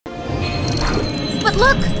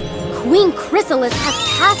Look! Queen Chrysalis has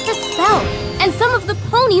cast a spell, and some of the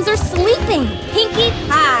ponies are sleeping. Pinkie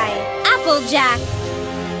Pie, Applejack.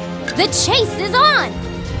 The chase is on!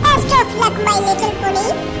 Best of luck, my little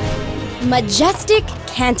pony. Majestic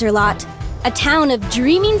Canterlot, a town of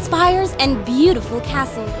dreaming spires and beautiful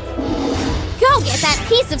castles. Go get that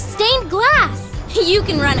piece of stained glass! You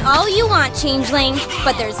can run all you want, Changeling,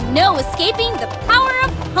 but there's no escaping the power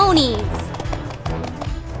of ponies!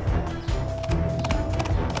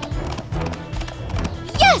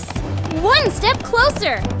 Yes! One step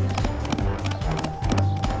closer!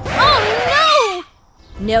 Oh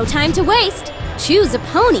no! No time to waste. Choose a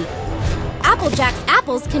pony. Applejack's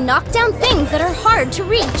apples can knock down things that are hard to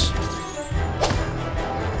reach.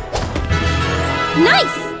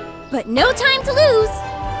 Nice! But no time to lose.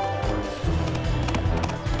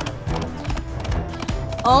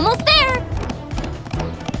 Almost there!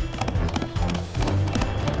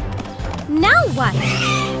 Now what?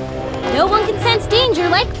 No one can sense danger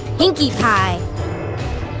like Pinkie Pie.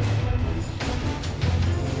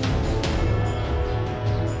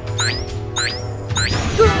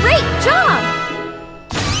 Great job!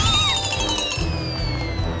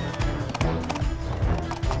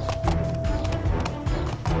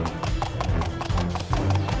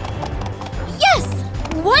 Yes!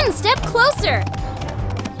 One step closer!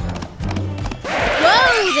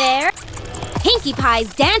 Whoa there! Pinkie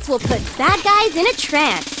Pie's dance will put bad guys in a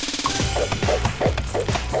trance.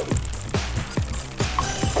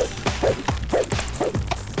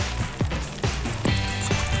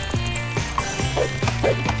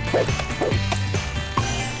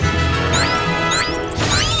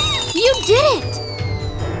 You did it!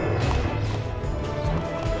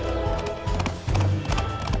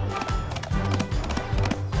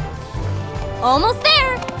 Almost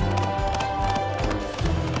there!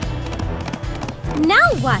 Now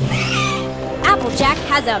what? Applejack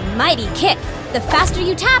has a mighty kick. The faster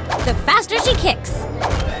you tap, the faster she kicks.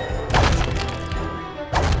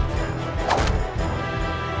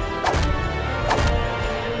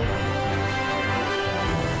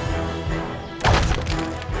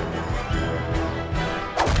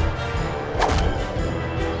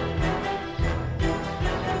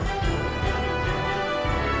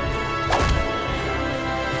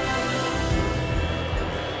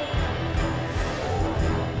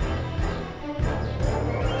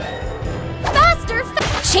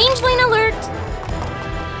 Changeling alert!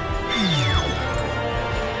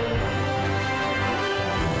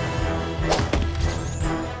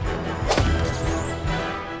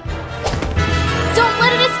 Don't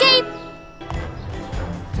let it escape!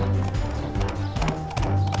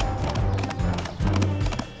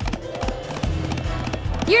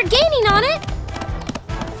 You're gaining on it!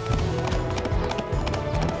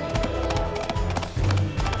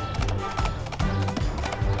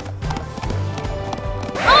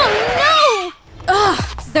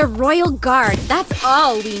 The Royal Guard, that's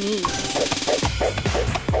all we need.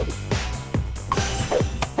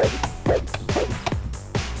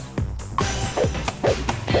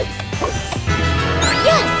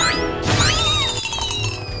 Yes!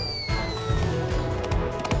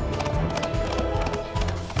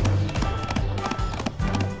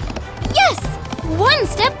 Yes! One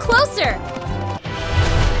step closer!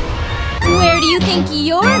 Where do you think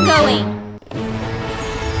you're going?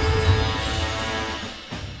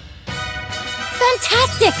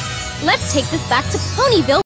 Fantastic! Let's take this back to Ponyville.